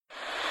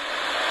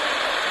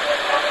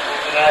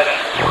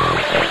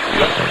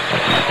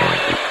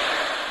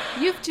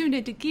Tune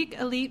into Geek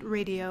Elite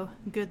Radio.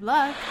 Good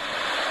luck.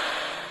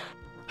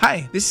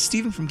 Hi, this is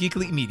Steven from Geek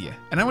Elite Media,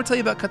 and I want to tell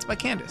you about Cuts by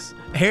Candace,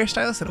 a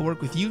hairstylist that'll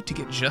work with you to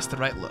get just the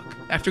right look.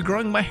 After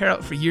growing my hair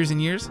out for years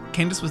and years,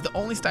 Candace was the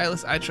only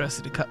stylist I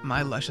trusted to cut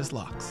my luscious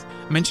locks.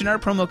 Mention our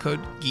promo code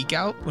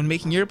GEEKOUT when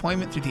making your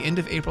appointment through the end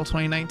of April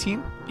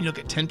 2019, and you'll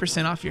get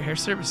 10% off your hair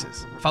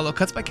services. Follow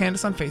Cuts by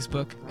Candace on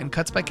Facebook and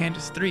Cuts by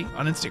Candace 3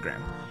 on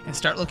Instagram, and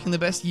start looking the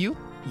best you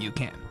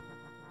can.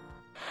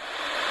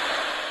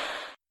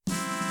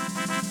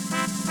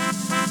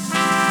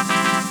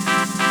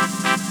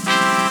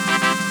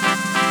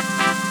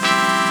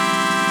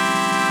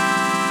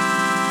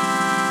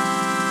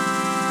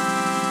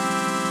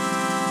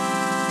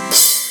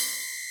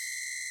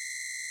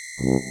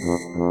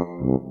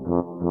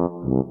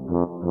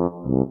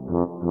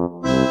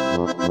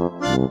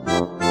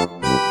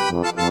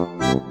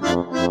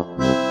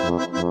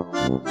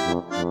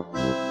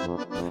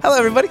 Hello,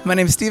 everybody. My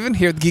name is Steven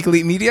here at Geek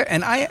Elite Media,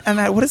 and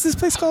I what is this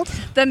place called?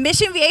 The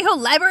Mission Viejo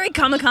Library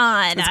Comic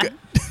Con. That's good.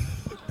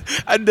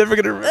 I'm never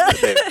going to remember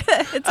the name.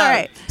 It's all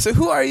right. So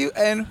who are you,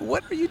 and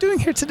what are you doing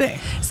here today?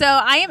 So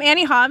I am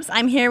Annie Hobbs.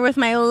 I'm here with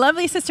my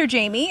lovely sister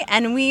Jamie,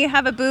 and we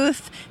have a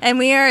booth, and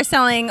we are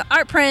selling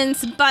art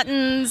prints,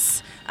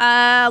 buttons,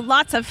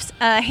 lots of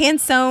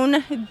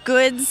hand-sewn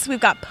goods. We've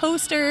got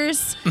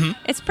posters. Mm-hmm.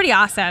 It's pretty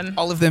awesome.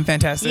 All of them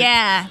fantastic.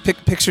 Yeah.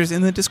 Pictures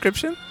in the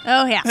description.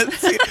 Oh, yeah.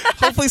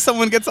 Hopefully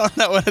someone gets on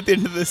that one at the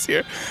end of this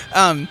year.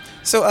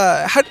 So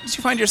how did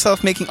you find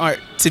yourself making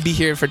art to be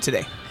here for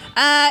today?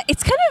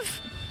 It's kind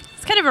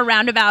of a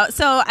roundabout.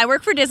 So I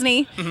work for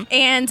Disney, mm-hmm.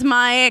 and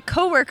my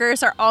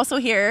coworkers are also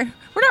here.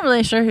 We're not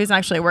really sure who's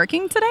actually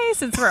working today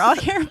since we're all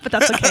here, but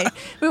that's okay.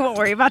 We won't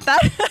worry about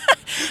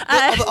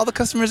that. All the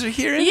customers are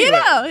here anyway. You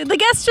know, the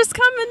guests just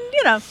come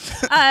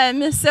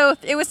and, So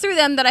it was through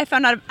them that I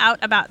found out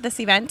about this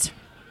event.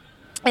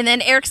 And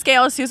then Eric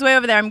Scales, who's way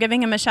over there, I'm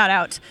giving him a shout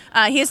out.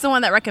 He's the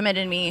one that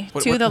recommended me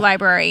to the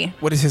library.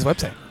 What is his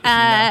website?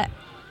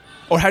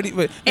 Or how do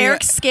you...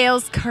 Eric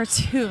Scales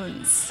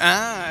Cartoons.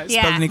 Spelled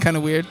any kind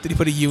of weird? Did he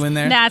put a U in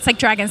there? Nah, it's like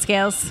Dragon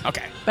Scales.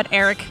 Okay. But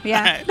Eric,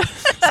 yeah.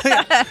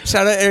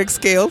 Shout out Eric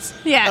Scales.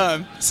 Yeah.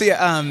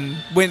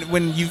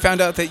 When you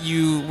found out that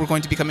you were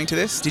going to be coming to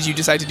this, did you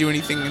decide to do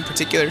anything in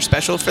particular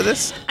special for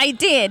this? I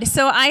did.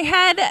 So I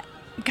had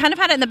kind of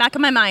had it in the back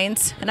of my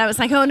mind, and I was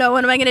like, oh no,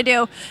 what am I going to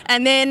do?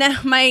 And then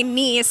my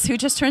niece, who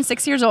just turned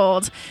 6 years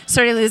old,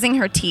 started losing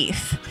her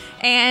teeth.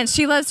 And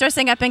she loves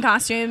dressing up in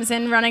costumes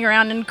and running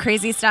around in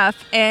crazy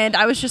stuff. And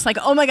I was just like,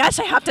 oh my gosh,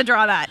 I have to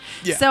draw that.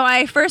 Yeah. So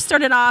I first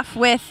started off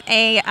with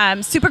a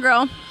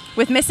Supergirl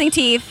with missing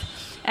teeth.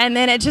 And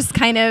then it just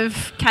kind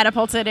of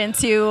catapulted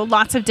into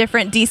lots of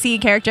different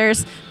DC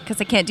characters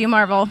because I can't do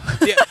Marvel.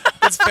 Yeah,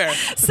 that's fair.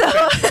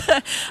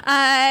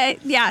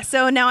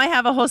 So now I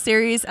have a whole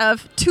series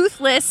of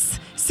toothless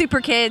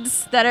super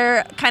kids that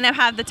are kind of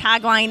have the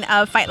tagline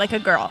of fight like a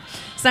girl.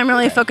 So I'm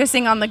really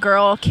focusing on the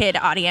girl kid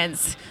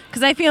audience.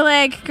 Because I feel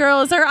like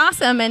girls are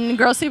awesome and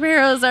girl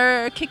superheroes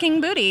are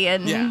kicking booty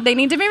and they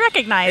need to be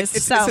recognized.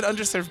 It's an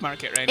underserved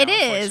market right now. It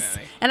is.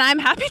 And I'm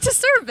happy to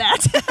serve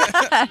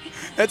that.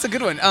 That's a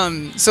good one.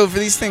 So for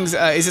these things,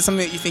 is it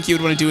something that you think you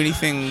would want to do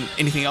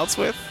anything else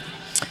with?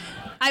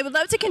 I would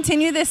love to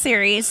continue this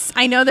series.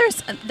 I know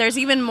there's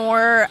even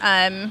more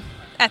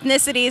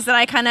ethnicities that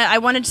I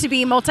wanted to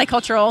be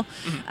multicultural.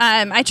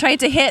 Mm-hmm. I tried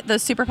to hit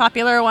those super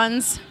popular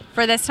ones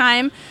for this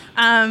time.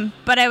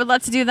 But I would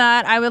love to do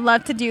that. I would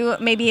love to do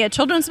maybe a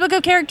children's book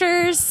of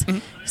characters. Mm-hmm.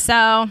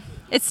 So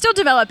it's still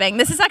developing.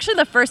 This is actually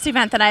the first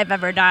event that I've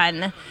ever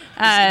done.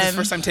 This is the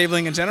first time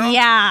tabling in general?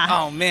 Yeah.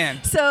 Oh,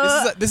 man.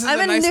 So this is I'm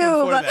a nice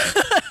noob. one for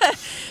that.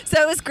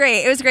 So it was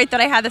great. It was great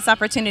that I had this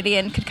opportunity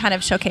and could kind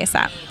of showcase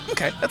that.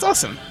 Okay, that's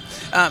awesome.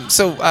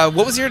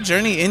 What was your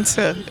journey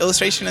into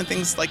illustration and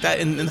things like that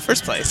in the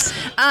first place?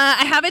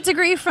 I have a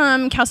degree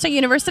from Cal State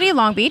University,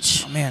 Long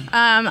Beach. Oh, man.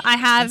 I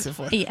have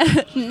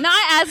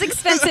not as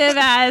expensive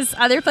as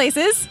other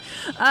places.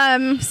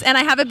 And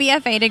I have a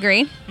BFA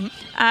degree. Mm-hmm.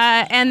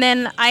 And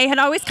then I had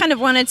always kind of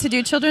wanted to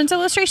do children's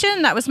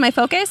illustration. That was my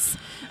focus.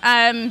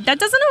 That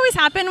doesn't always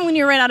happen when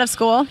you're right out of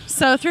school.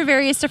 So through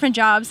various different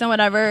jobs and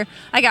whatever,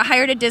 I got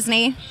hired at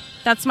Disney.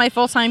 That's my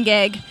full-time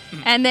gig.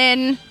 Mm-hmm. And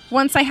then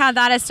once I had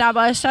that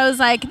established, I was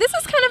like, this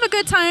is kind of a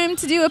good time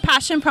to do a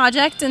passion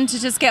project and to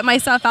just get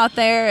myself out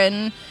there.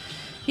 And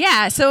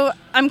yeah, so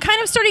I'm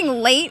kind of starting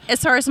late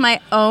as far as my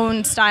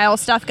own style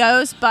stuff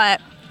goes,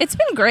 but it's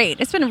been great.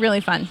 It's been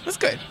really fun. That's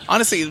good.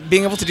 Honestly,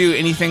 being able to do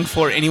anything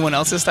for anyone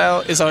else's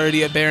style is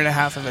already a bear and a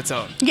half of its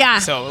own. Yeah.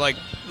 So I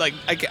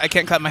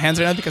can't clap my hands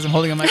right now because I'm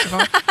holding a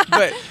microphone,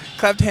 but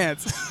clapped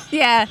hands.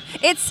 Yeah,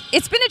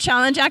 it's been a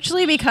challenge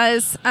actually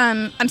because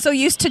I'm so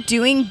used to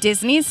doing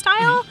Disney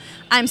style. Mm-hmm.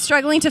 I'm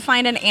struggling to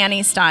find an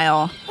Annie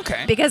style.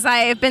 Okay. Because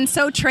I've been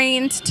so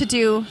trained to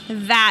do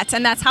that,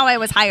 and that's how I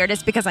was hired,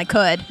 is because I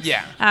could.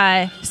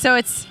 Yeah. So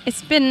it's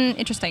been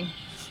interesting.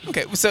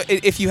 Okay, so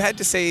if you had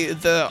to say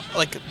the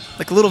like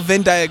a little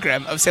Venn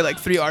diagram of say like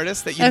 3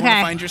 artists that you want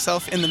to find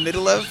yourself in the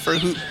middle of for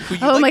who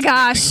you oh like my to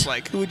gosh, make things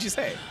like, who would you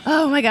say?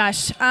 Oh my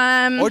gosh.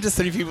 Or just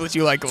 3 people that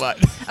you like a lot.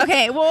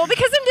 Okay, well,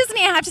 because I'm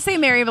Disney, I have to say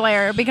Mary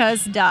Blair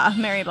because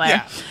Mary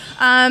Blair.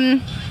 Yeah.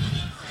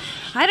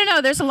 I don't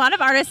know. There's a lot of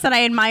artists that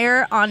I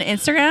admire on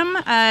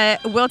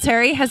Instagram. Will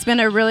Terry has been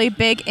a really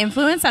big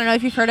influence. I don't know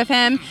if you've heard of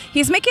him.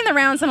 He's making the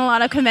rounds in a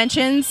lot of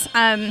conventions.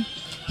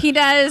 He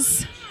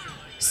does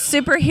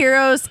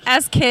superheroes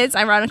as kids,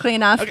 ironically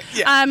enough. Okay,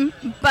 yeah.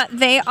 But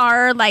they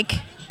are like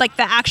the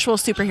actual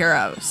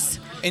superheroes.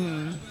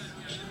 In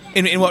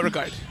what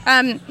regard?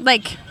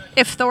 Like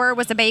if Thor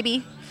was a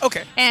baby.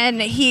 Okay.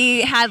 And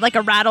he had like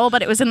a rattle,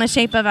 but it was in the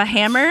shape of a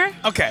hammer.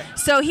 Okay.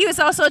 So he was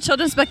also a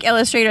children's book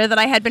illustrator that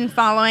I had been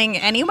following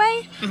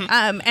anyway.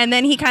 Mm-hmm. And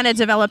then he kind of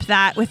developed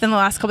that within the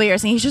last couple of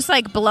years. And he's just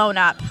like blown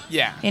up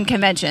in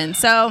conventions.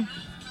 So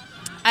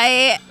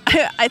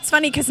it's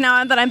funny because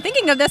now that I'm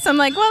thinking of this, I'm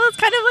like, well, it's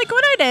kind of like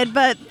what I did,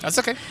 but that's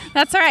okay.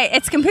 That's all right.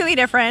 It's completely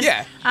different.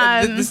 Yeah.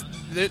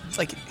 It's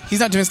like he's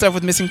not doing stuff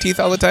with missing teeth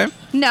all the time.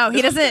 No,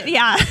 he doesn't.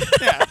 Yeah.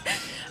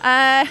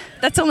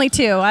 That's only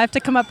 2. I have to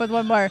come up with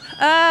one more.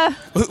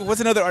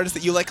 What's another artist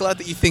that you like a lot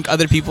that you think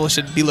other people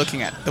should be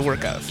looking at the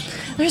work of?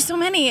 There's so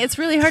many. It's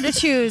really hard to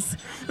choose.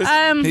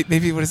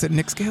 Maybe, what is it,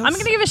 Nick Scales? I'm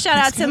going to give a shout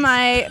out to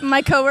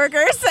my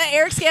coworkers,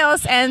 Eric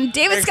Scales and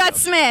David Scott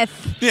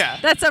Smith. Yeah.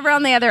 That's over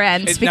on the other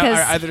end. Is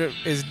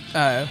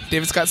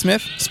David Scott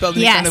Smith spelled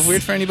any kind of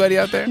weird for anybody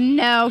out there?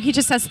 No, he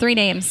just has 3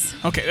 names.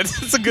 Okay,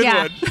 that's a good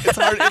one.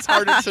 It's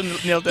harder to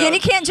nail down. And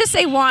you can't just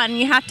say 1,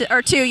 you have to,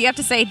 or 2, you have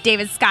to say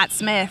David Scott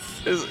Smith.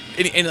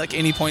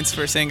 Any points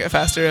for saying it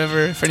faster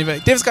ever for anybody?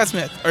 David Scott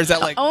Smith, or is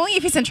that like only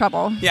if he's in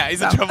trouble? Yeah,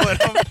 he's in trouble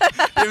at home.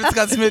 David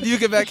Scott Smith, you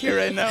get back here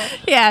right now.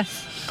 Yeah.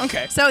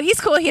 Okay. So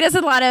he's cool. He does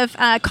a lot of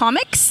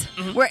comics,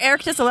 where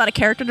Eric does a lot of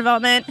character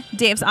development.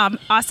 Dave's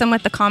awesome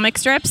with the comic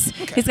strips.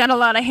 Okay. He's got a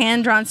lot of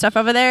hand-drawn stuff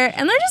over there,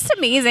 and they're just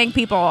amazing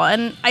people.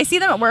 And I see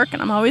them at work,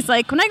 and I'm always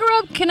like, when I grow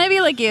up, can I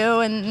be like you?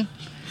 And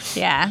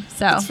yeah,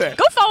 so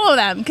go follow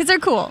them because they're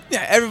cool.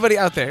 Yeah, everybody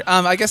out there.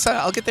 I guess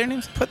I'll get their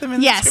names, put them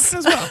in the description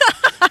as well.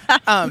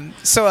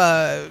 So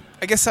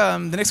I guess the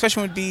next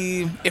question would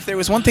be, if there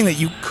was one thing that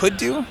you could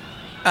do,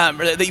 or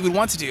that you would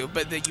want to do,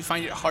 but that you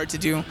find it hard to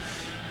do,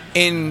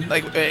 in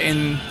light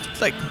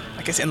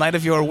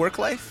of your work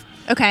life.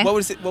 Okay. What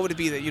would it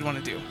be that you'd want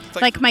to do?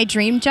 Like my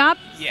dream job?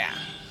 Yeah.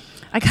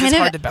 I kind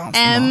of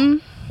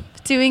am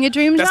doing a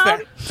dream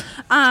job.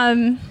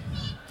 Fair.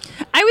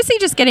 I would say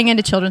just getting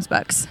into children's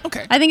books.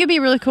 Okay. I think it'd be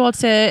really cool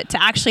to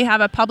actually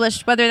have a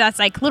published, whether that's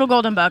like Little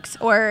Golden Books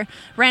or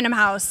Random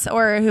House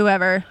or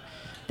whoever.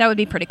 That would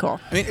be pretty cool.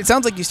 I mean, it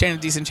sounds like you stand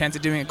a decent chance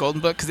of doing a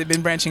Golden Book because they've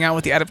been branching out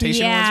with the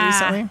adaptation ones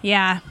recently.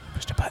 Yeah.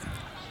 Pushed a button.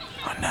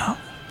 Oh no.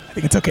 I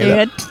think it's okay.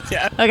 You good?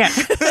 Yeah. Okay.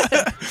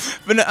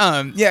 But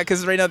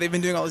because right now they've been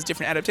doing all these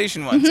different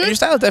adaptation ones, and your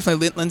style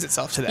definitely lends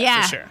itself to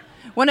that for sure.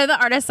 One of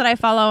the artists that I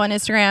follow on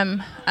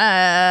Instagram,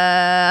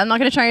 I'm not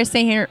going to try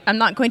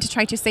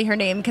to say her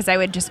name because I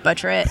would just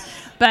butcher it.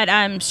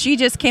 But she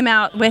just came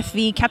out with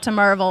the Captain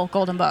Marvel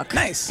Golden Book.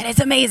 Nice. And it's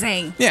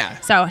amazing. Yeah.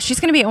 So she's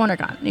going to be at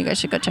WonderCon. You guys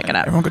should go check it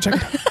out. Everyone go check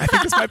it out. I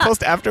think it's my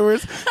post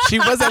afterwards. She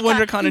was at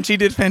WonderCon and she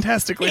did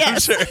fantastically,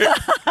 yes.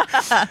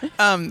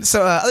 I'm sure.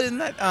 So other than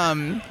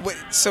that,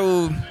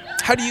 so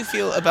how do you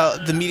feel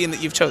about the medium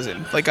that you've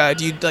chosen? Like,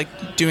 do you like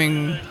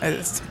doing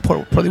it's a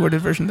poorly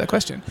worded version of that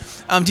question?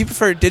 Do you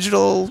prefer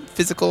digital,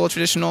 physical,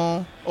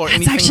 traditional, or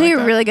anything like that? That's actually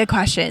a really good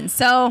question.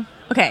 So,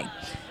 okay,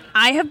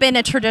 I have been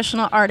a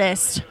traditional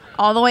artist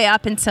all the way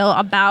up until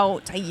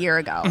about a year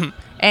ago. Mm-hmm.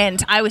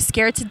 And I was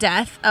scared to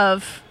death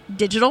of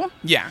digital.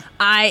 Yeah.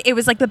 It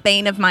was like the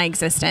bane of my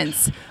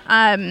existence.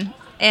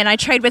 And I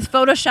tried with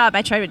Photoshop.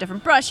 I tried with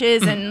different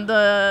brushes and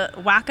the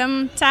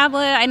Wacom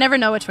tablet. I never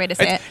know which way to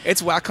say it.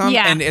 It's Wacom,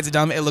 and it's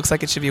dumb. It looks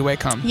like it should be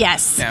Wacom.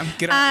 Yes. Yeah.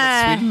 Get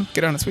on Sweden.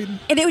 Get on to Sweden.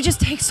 And it would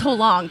just take so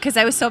long because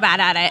I was so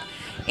bad at it.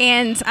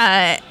 And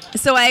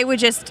so I would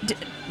just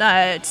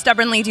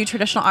stubbornly do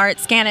traditional art,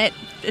 scan it,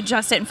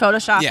 adjust it in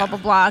Photoshop, blah, blah,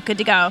 blah, good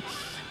to go.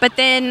 But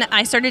then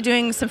I started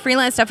doing some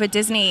freelance stuff with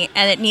Disney,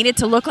 and it needed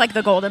to look like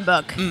the Golden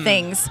Book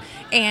things.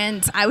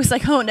 And I was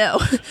like, oh, no.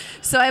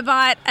 So I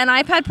bought an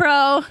iPad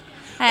Pro.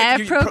 I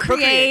have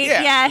Procreate,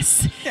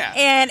 yes. Yeah.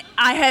 And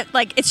I had,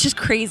 it's just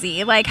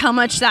crazy, how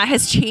much that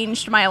has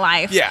changed my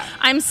life. Yeah.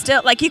 I'm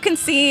still, you can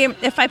see,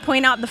 if I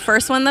point out the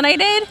first one that I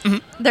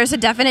did, there's a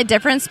definite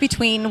difference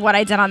between what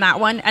I did on that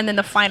one and then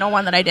the final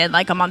one that I did,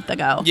 a month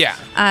ago. Yeah.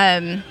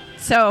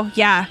 So,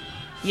 yeah.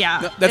 Yeah,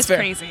 no, that's it's fair.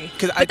 Crazy.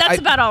 But that's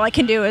about all I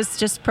can do is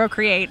just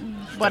Procreate,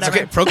 whatever.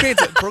 Okay.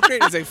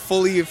 Procreate is a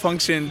fully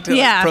functioned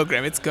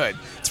program. It's good.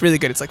 It's really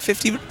good. It's like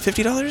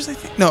 $50, I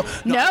think. No,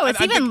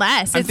 it's even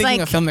less. I'm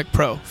thinking of Filmic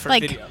Pro for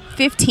video.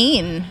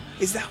 $15.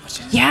 Is that what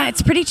it is? Yeah,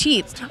 it's pretty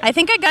cheap. I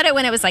think I got it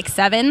when it was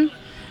 $7,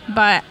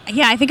 but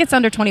yeah, I think it's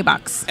under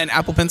 $20. And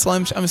Apple Pencil,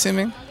 I'm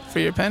assuming, for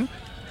your pen?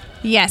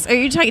 Yes. Are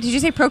you talking? Did you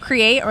say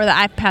Procreate or the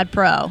iPad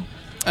Pro?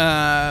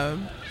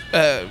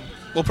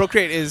 Well,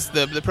 Procreate is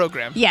the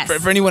program. Yes.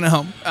 For anyone at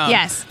home.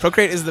 Yes.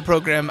 Procreate is the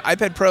program.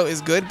 iPad Pro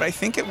is good, but I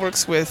think it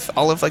works with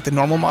all of like the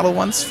normal model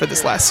ones for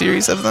this last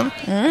series of them.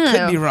 I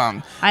could be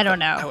wrong. I don't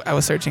know. I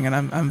was searching, and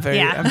I'm very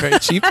Yeah.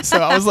 cheap,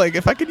 so I was like,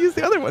 if I could use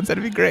the other ones,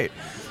 that'd be great.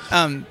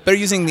 But are you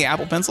using the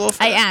Apple Pencil?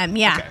 For I that? am,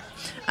 yeah. Okay.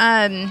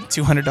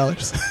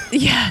 $200.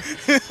 Yeah.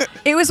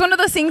 It was one of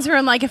those things where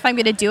I'm like, if I'm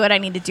going to do it, I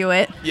need to do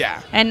it.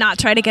 Yeah. And not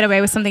try to get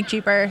away with something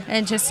cheaper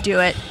and just do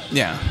it.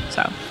 Yeah.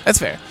 So. That's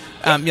fair.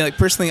 Like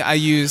personally, I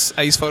use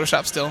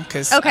Photoshop still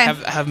because Okay.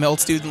 I have my old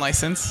student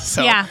license,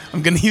 so Yeah.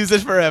 I'm gonna use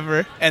it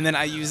forever. And then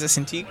I use a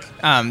Cintiq,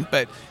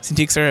 but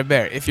Cintiqs are a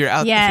bear. If you're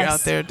out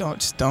there,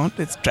 don't.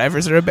 It's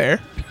drivers are a bear.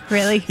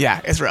 Really?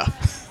 Yeah, it's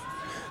rough.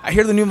 I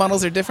hear the new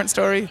models are a different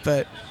story,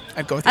 but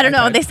I'd go with the I don't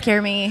know. iPad. They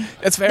scare me.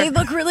 That's fair. They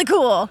look really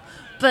cool,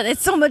 but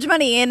it's so much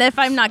money. And if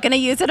I'm not going to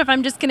use it, if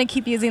I'm just going to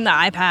keep using the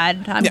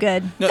iPad, I'm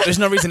good. No, there's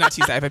no reason not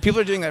to use the iPad.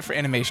 People are doing that for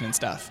animation and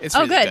stuff. It's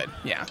Oh, really good.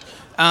 Yeah.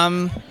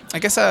 I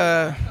guess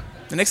the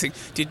next thing,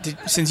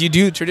 since you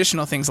do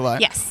traditional things a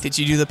lot, Yes. did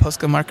you do the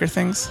Posca marker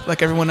things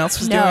like everyone else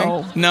was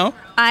No. doing? No.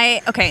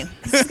 Okay,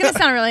 this is going to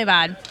sound really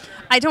bad.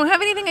 I don't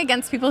have anything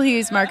against people who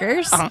use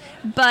markers,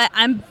 but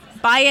I'm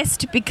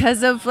biased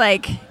because of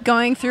like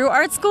going through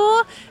art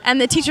school,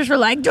 and the teachers were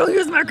like, don't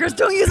use markers,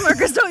 don't use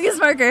markers, don't use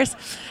markers.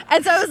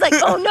 And so I was like,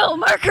 oh no,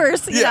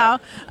 markers, you know.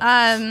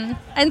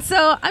 And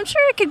so I'm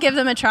sure I could give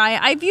them a try.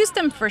 I've used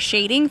them for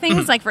shading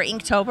things, like for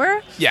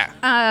Inktober.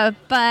 Yeah.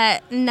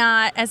 But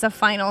not as a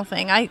final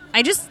thing. I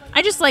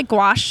just like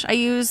gouache. I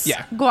use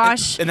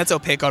gouache. And that's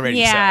opaque already.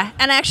 Yeah, So.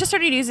 and I actually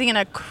started using an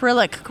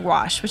acrylic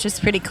gouache, which is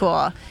pretty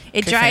cool.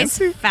 It Okay, dries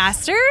fancy.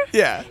 faster.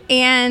 Yeah.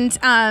 And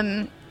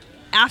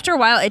after a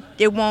while,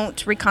 it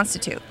won't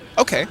reconstitute.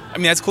 Okay. I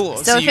mean, that's cool.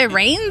 So if it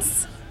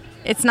rains,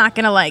 it's not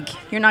gonna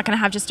you're not gonna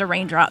have just a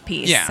raindrop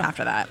piece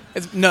after that.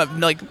 It's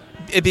like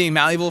it being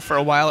malleable for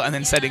a while and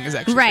then setting is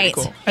actually Right.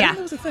 pretty cool. I Yeah. didn't know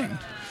it was a thing.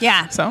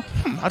 Yeah. So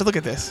I'll have to look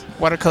at this.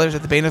 Watercolors are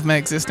the bane of my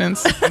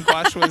existence. And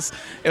gouache was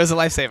a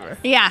lifesaver.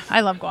 Yeah, I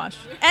love gouache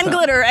and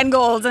glitter and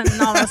gold and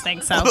all those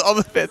things. So all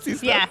the fancy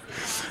stuff. yeah.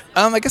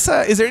 I guess,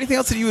 is there anything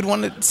else that you would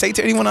want to say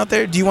to anyone out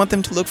there? Do you want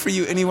them to look for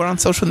you anywhere on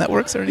social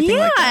networks or anything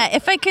like that? Yeah,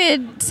 if I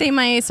could say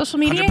my social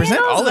media 100%,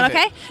 handles, all is of that it.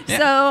 okay? Yeah.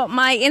 So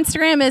my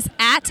Instagram is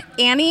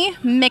 @Annie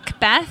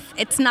Macbeth.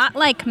 It's not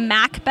like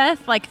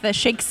Macbeth, like the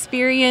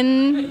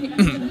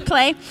Shakespearean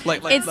play.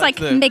 It's like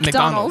the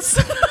McDonald's.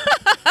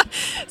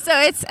 So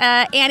it's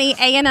Annie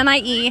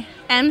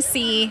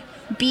ANNIEMCBETH.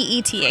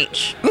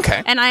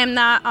 Okay. And I am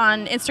not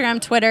on Instagram,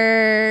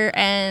 Twitter,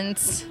 and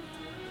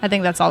I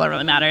think that's all that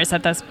really matters.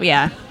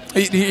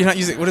 You're not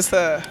using what is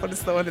the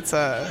one? It's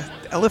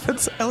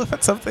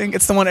elephant something.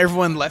 It's the one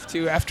everyone left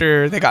to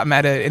after they got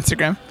mad at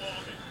Instagram.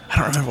 I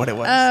don't remember what it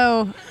was.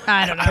 Oh,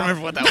 I don't know. I don't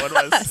remember what that one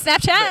was.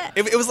 Snapchat?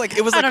 It was like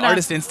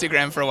artist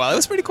Instagram for a while. It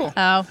was pretty cool.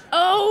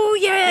 Oh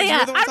yeah. You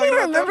know the one I I'm talking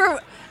don't about,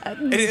 remember.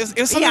 It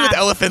was something with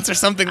elephants or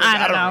something. Like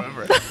I don't I don't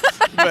remember.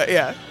 But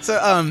yeah.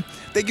 So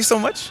thank you so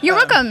much. You're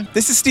welcome.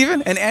 This is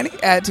Steven and Annie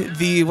at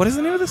the what is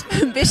the name of this?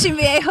 Mission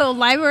Viejo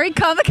Library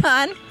Comic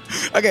Con.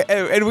 Okay,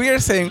 and we are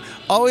saying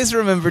always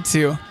remember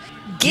to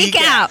Geek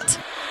out.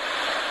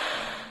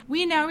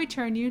 We now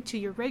return you to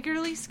your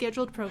regularly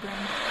scheduled program.